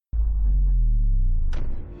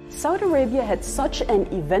Saudi Arabia had such an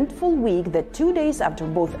eventful week that 2 days after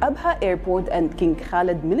both Abha Airport and King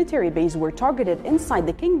Khalid military base were targeted inside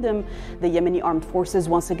the kingdom, the Yemeni armed forces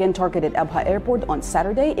once again targeted Abha Airport on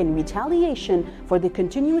Saturday in retaliation for the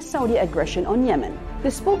continuous Saudi aggression on Yemen. The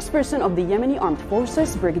spokesperson of the Yemeni armed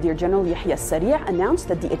forces, Brigadier General Yahya Sari', announced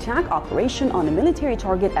that the attack operation on a military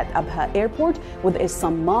target at Abha Airport with a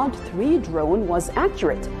Samad 3 drone was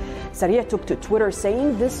accurate. Sari' took to Twitter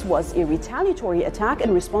saying this was a retaliatory attack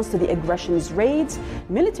in response to the aggression's raids,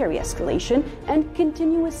 military escalation, and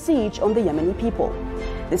continuous siege on the Yemeni people.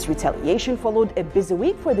 This retaliation followed a busy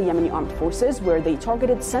week for the Yemeni armed forces, where they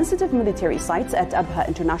targeted sensitive military sites at Abha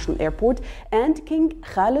International Airport and King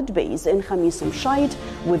Khalid Base in Khamis Mshait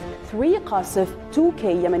with 3 Qasif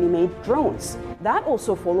 2K Yemeni-made drones. That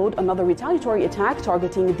also followed another retaliatory attack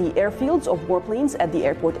targeting the airfields of warplanes at the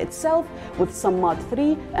airport itself with Samad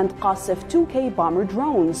 3 and Qasif 2K bomber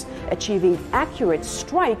drones, achieving accurate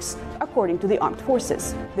strikes according to the armed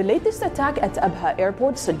forces. The latest attack at Abha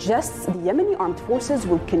Airport suggests the Yemeni armed forces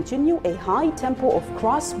will continue a high tempo of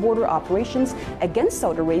cross-border operations against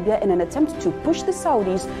Saudi Arabia in an attempt to push the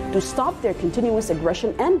Saudis to stop their continuous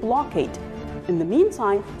aggression and blockade. In the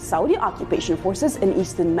meantime, Saudi occupation forces in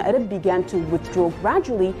eastern Ma'rib began to withdraw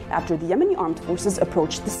gradually after the Yemeni armed forces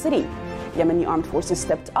approached the city. Yemeni armed forces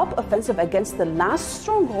stepped up offensive against the last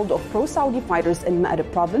stronghold of pro-Saudi fighters in Ma'rib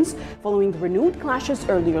province following renewed clashes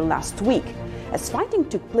earlier last week. As fighting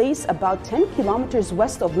took place about 10 kilometers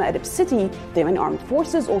west of Ma'rib city, the Yemeni armed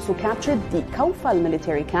forces also captured the Kawfal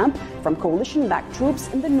military camp from coalition-backed troops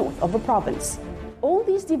in the north of the province. All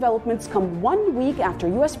these developments come 1 week after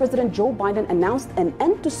US President Joe Biden announced an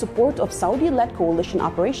end to support of Saudi-led coalition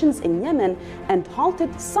operations in Yemen and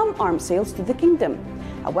halted some arms sales to the kingdom.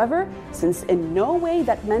 However, since in no way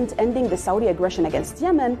that meant ending the Saudi aggression against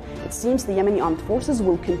Yemen, it seems the Yemeni armed forces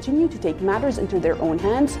will continue to take matters into their own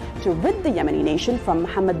hands to rid the Yemeni nation from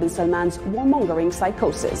Mohammed bin Salman's warmongering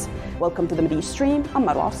psychosis. Welcome to the MideaStream. I'm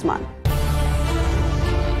Marwa Osman.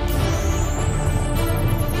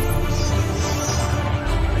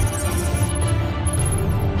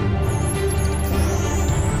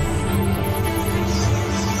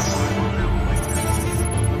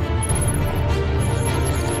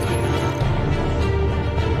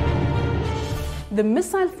 The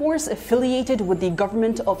missile force affiliated with the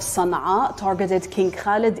government of Sana'a targeted King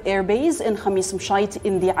Khalid Air Base in Khamis Mshait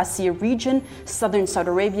in the Asir region, southern Saudi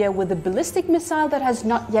Arabia, with a ballistic missile that has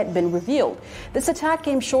not yet been revealed. This attack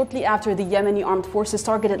came shortly after the Yemeni armed forces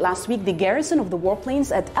targeted last week the garrison of the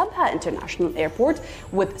warplanes at Abha International Airport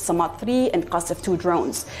with Samad 3 and Qasif 2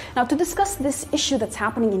 drones. Now, to discuss this issue that's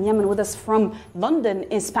happening in Yemen, with us from London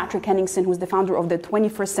is Patrick Henningsen, who's the founder of the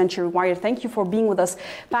 21st Century Wire. Thank you for being with us,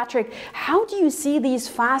 Patrick. How do you see these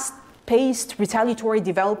fast-paced retaliatory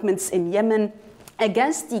developments in Yemen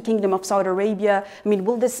against the Kingdom of Saudi Arabia? I mean,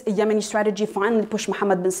 will this Yemeni strategy finally push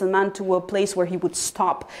Mohammed bin Salman to a place where he would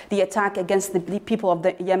stop the attack against the people of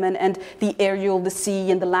the Yemen and the aerial, the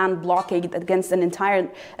sea, and the land blockade against an entire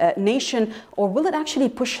nation? Or will it actually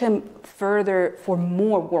push him further for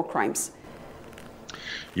more war crimes?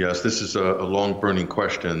 Yes, this is a long-burning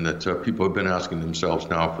question that people have been asking themselves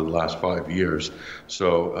now for the last 5 years.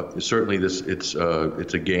 So certainly it's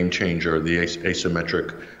a game changer, the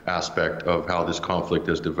asymmetric aspect of how this conflict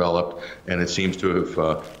has developed, and it seems to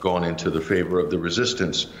have gone into the favor of the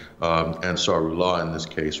resistance, Ansarullah in this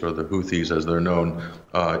case, or the Houthis as they're known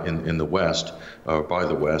in the West, by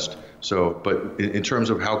the West. So, but in terms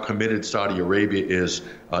of how committed Saudi Arabia is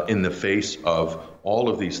in the face of all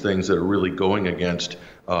of these things that are really going against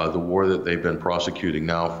the war that they've been prosecuting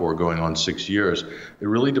now for going on 6 years, it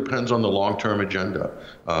really depends on the long-term agenda.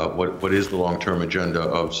 What is the long-term agenda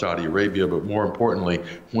of Saudi Arabia? But more importantly,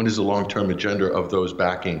 what is the long-term agenda of those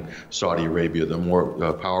backing Saudi Arabia, the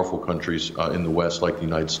more powerful countries in the West, like the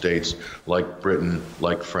United States, like Britain,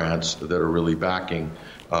 like France, that are really backing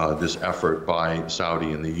this effort by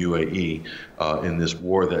Saudi and the UAE in this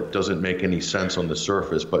war that doesn't make any sense on the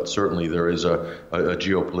surface, but certainly there is a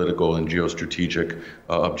geopolitical and geostrategic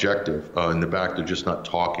objective in the back. They're just not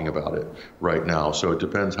talking about it right now. So it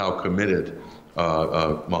depends how committed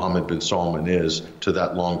Mohammed bin Salman is to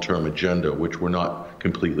that long-term agenda, which we're not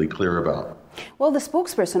completely clear about. Well, the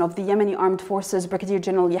spokesperson of the Yemeni Armed Forces, Brigadier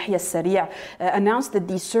General Yahya Sari', announced that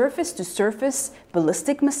the surface-to-surface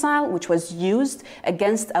ballistic missile, which was used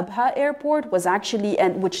against Abha Airport, was actually,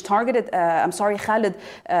 and which targeted,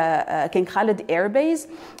 King Khalid Air Base,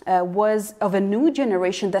 was of a new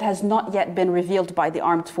generation that has not yet been revealed by the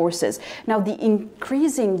armed forces. Now, the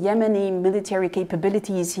increasing Yemeni military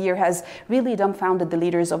capabilities here has really dumbfounded the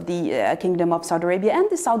leaders of the Kingdom of Saudi Arabia and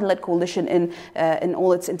the Saudi-led coalition in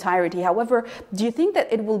all its entirety. However, However, do you think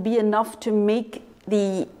that it will be enough to make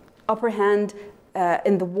the upper hand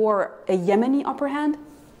in the war a Yemeni upper hand?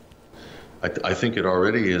 I think it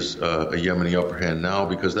already is a Yemeni upper hand now,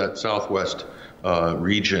 because that southwest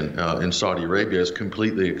region in Saudi Arabia is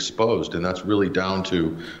completely exposed, and that's really down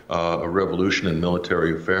to a revolution in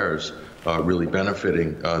military affairs, really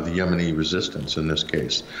benefiting the Yemeni resistance in this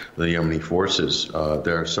case, the Yemeni forces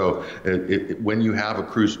there. So when you have a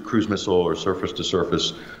cruise missile or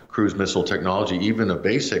surface-to-surface cruise missile technology, even a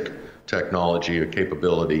basic technology, a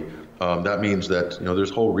capability, that means that there's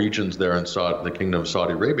whole regions there in the Kingdom of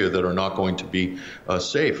Saudi Arabia that are not going to be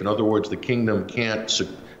safe. In other words, the kingdom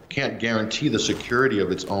can't guarantee the security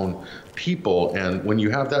of its own people. And when you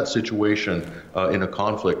have that situation in a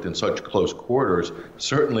conflict in such close quarters,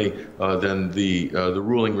 certainly then the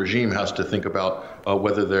ruling regime has to think about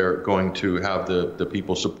whether they're going to have the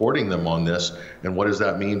people supporting them on this, and what does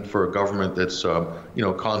that mean for a government that's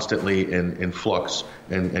constantly in flux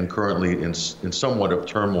and currently in somewhat of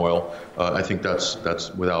turmoil. I think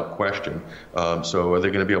that's without question. So are they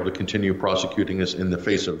going to be able to continue prosecuting this in the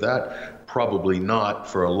face of that? Probably not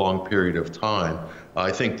for a long period of time.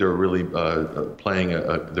 I think they're really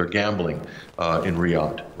they're gambling in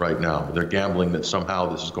Riyadh right now. They're gambling that somehow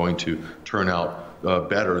this is going to turn out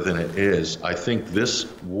better than it is. I think this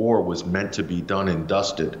war was meant to be done and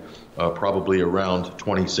dusted probably around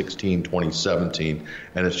 2016, 2017,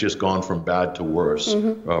 and it's just gone from bad to worse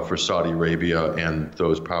for Saudi Arabia and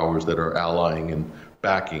those powers that are allying and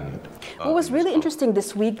backing it. What was really interesting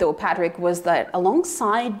this week, though, Patrick, was that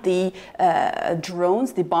alongside the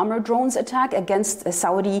drones, the bomber drones attack against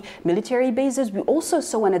Saudi military bases, we also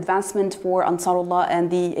saw an advancement for Ansarullah and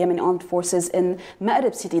the Yemeni armed forces in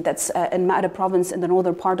Ma'rib city, that's in Ma'rib province in the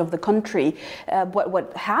northern part of the country.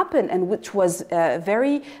 What happened, and which was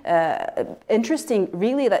very interesting,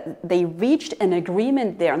 really, that they reached an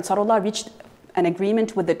agreement there. Ansarullah reached an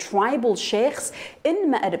agreement with the tribal sheikhs in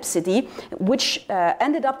Ma'rib city, which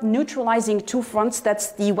ended up neutralizing two fronts.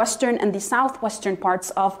 That's the western and the southwestern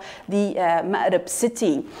parts of the Ma'rib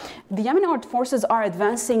city. The Yemeni armed forces are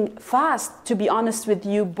advancing fast, to be honest with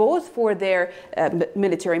you, both for their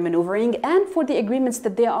military maneuvering and for the agreements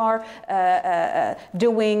that they are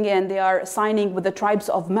doing and they are signing with the tribes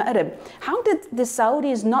of Ma'rib. How did the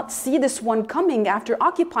Saudis not see this one coming after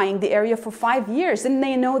occupying the area for 5 years? Didn't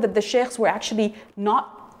they know that the sheikhs were actually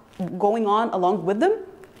not going on along with them?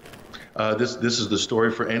 This is the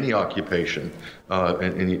story for any occupation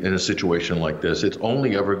in a situation like this. It's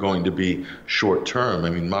only ever going to be short term.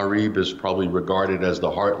 I mean, Marib is probably regarded as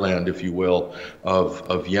the heartland, if you will,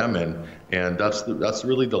 of Yemen, and that's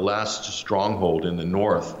really the last stronghold in the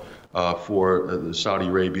north for Saudi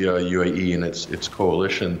Arabia, UAE, and its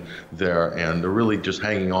coalition there, and they're really just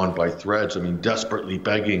hanging on by threads. I mean, desperately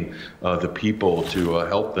begging the people to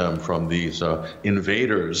help them from these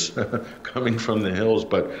invaders coming from the hills.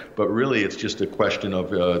 But really, it's just a question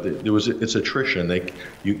of it's attrition.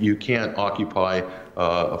 You can't occupy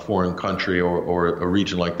a foreign country or a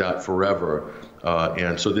region like that forever.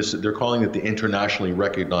 And so they're calling it the internationally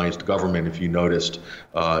recognized government, if you noticed,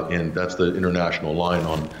 and that's the international line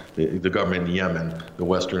on the government in Yemen, the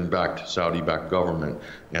Western-backed, Saudi-backed government.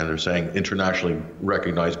 And they're saying internationally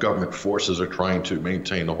recognized government forces are trying to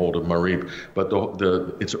maintain a hold of Marib. But a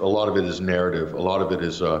lot of it is narrative. A lot of it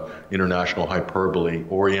is international hyperbole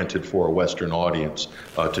oriented for a Western audience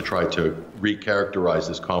to try to recharacterize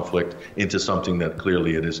this conflict into something that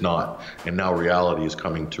clearly it is not. And now reality is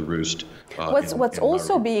coming to roost. What's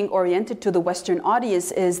also being oriented to the Western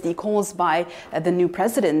audience is the calls by the new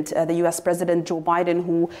president, the U.S. President Joe Biden,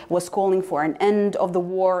 who was calling for an end of the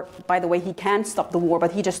war. By the way, he can't stop the war,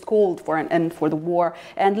 but he just called for an end for the war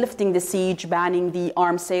and lifting the siege, banning the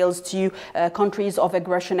arms sales to countries of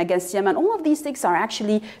aggression against Yemen. All of these things are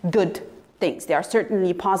actually good things. They are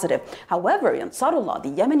certainly positive. However, Ansarullah, the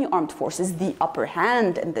Yemeni armed forces, the upper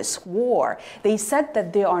hand in this war, they said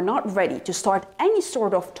that they are not ready to start any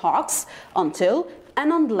sort of talks until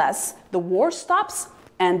and unless the war stops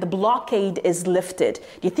and the blockade is lifted.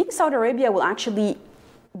 Do you think Saudi Arabia will actually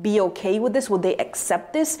be okay with this? Will they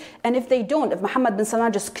accept this? And if they don't, if Mohammed bin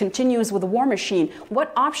Salman just continues with the war machine,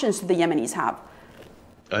 what options do the Yemenis have?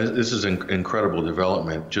 This is an incredible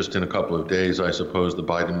development. Just in a couple of days, I suppose the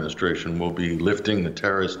Biden administration will be lifting the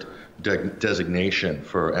terrorist designation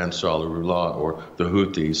for Ansar Allah or the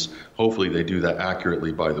Houthis. Hopefully they do that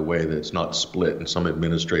accurately, by the way, that it's not split in some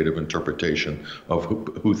administrative interpretation of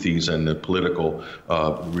Houthis and the political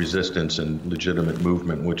resistance and legitimate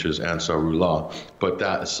movement, which is Ansarullah. But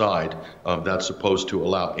that aside, that's supposed to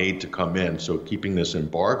allow aid to come in. So keeping this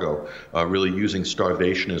embargo, really using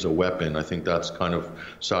starvation as a weapon, I think that's kind of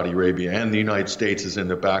Saudi Arabia. And the United States is in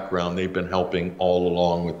the background. They've been helping all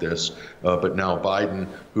along with this. But now Biden,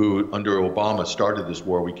 who under Obama started this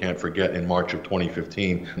war, we can't forget, in March of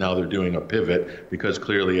 2015. Now they're doing a pivot because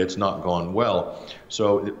clearly it's not gone well.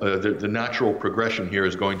 So the natural progression here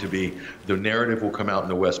is going to be the narrative will come out in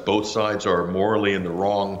the West. Both sides are morally in the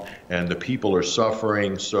wrong and the people are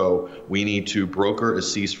suffering. So we need to broker a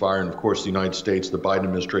ceasefire. And of course, the United States, the Biden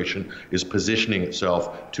administration is positioning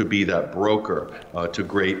itself to be that broker to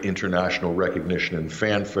great international recognition and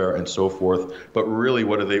fanfare and so forth. But really,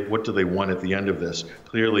 what do they want at the end of this?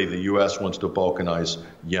 Clearly, the U.S. wants to balkanize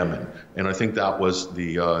Yemen. And I think that was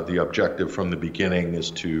the objective from the beginning,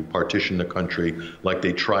 is to partition the country like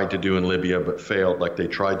they tried to do in Libya but failed, like they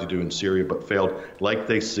tried to do in Syria but failed, like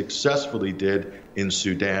they successfully did in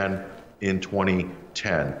Sudan in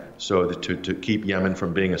 2010. So to keep Yemen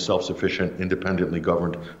from being a self-sufficient, independently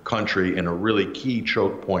governed country, and a really key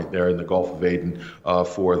choke point there in the Gulf of Aden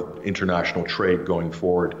for international trade going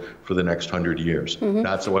forward for the next 100 years. Mm-hmm.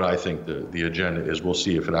 That's what I think the agenda is. We'll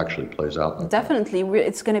see if it actually plays out. Definitely.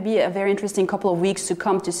 It's going to be a very interesting couple of weeks to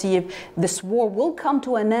come to see if this war will come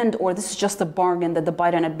to an end, or this is just a bargain that the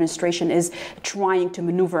Biden administration is trying to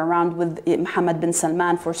maneuver around with Mohammed bin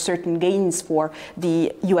Salman for certain gains for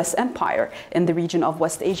the U.S. empire in the region of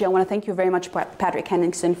West Asia. I want to thank you very much, Patrick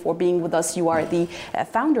Henningsen, for being with us. You are the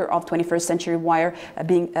founder of 21st Century Wire,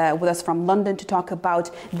 being with us from London to talk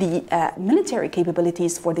about the military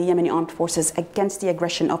capabilities for the Yemeni armed forces against the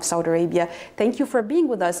aggression of Saudi Arabia. Thank you for being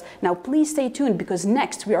with us. Now, please stay tuned, because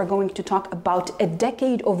next we are going to talk about a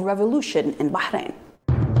decade of revolution in Bahrain.